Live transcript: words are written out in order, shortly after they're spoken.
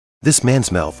This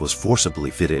man's mouth was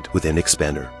forcibly fitted with an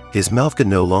expander. His mouth could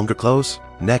no longer close.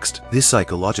 Next, this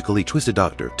psychologically twisted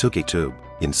doctor took a tube,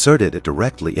 inserted it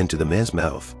directly into the man's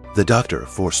mouth. The doctor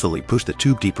forcefully pushed the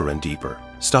tube deeper and deeper,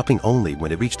 stopping only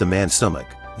when it reached the man's stomach.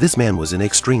 This man was in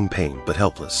extreme pain but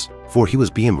helpless, for he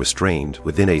was being restrained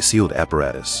within a sealed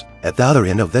apparatus. At the other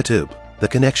end of the tube, the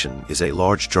connection is a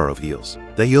large jar of eels.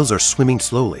 The eels are swimming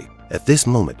slowly. At this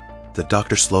moment, the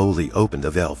doctor slowly opened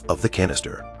the valve of the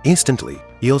canister. Instantly,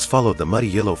 eels followed the muddy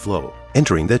yellow flow,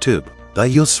 entering the tube. The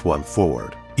eels swam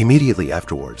forward. Immediately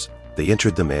afterwards, they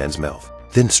entered the man's mouth.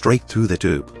 Then straight through the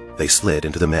tube, they slid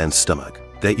into the man's stomach.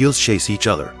 The eels chased each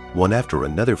other, one after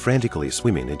another, frantically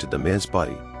swimming into the man's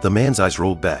body. The man's eyes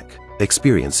rolled back,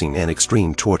 experiencing an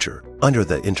extreme torture under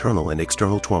the internal and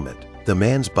external torment. The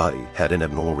man's body had an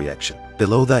abnormal reaction.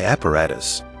 Below the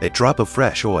apparatus, a drop of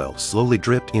fresh oil slowly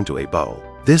dripped into a bowl.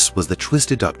 This was the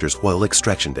twisted doctor's oil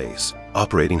extraction base,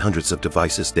 operating hundreds of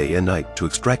devices day and night to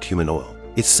extract human oil.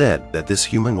 It's said that this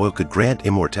human oil could grant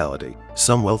immortality.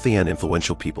 Some wealthy and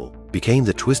influential people became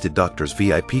the twisted doctor's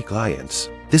VIP clients.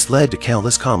 This led to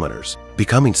countless commoners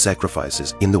becoming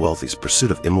sacrifices in the wealthy's pursuit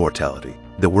of immortality.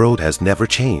 The world has never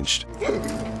changed.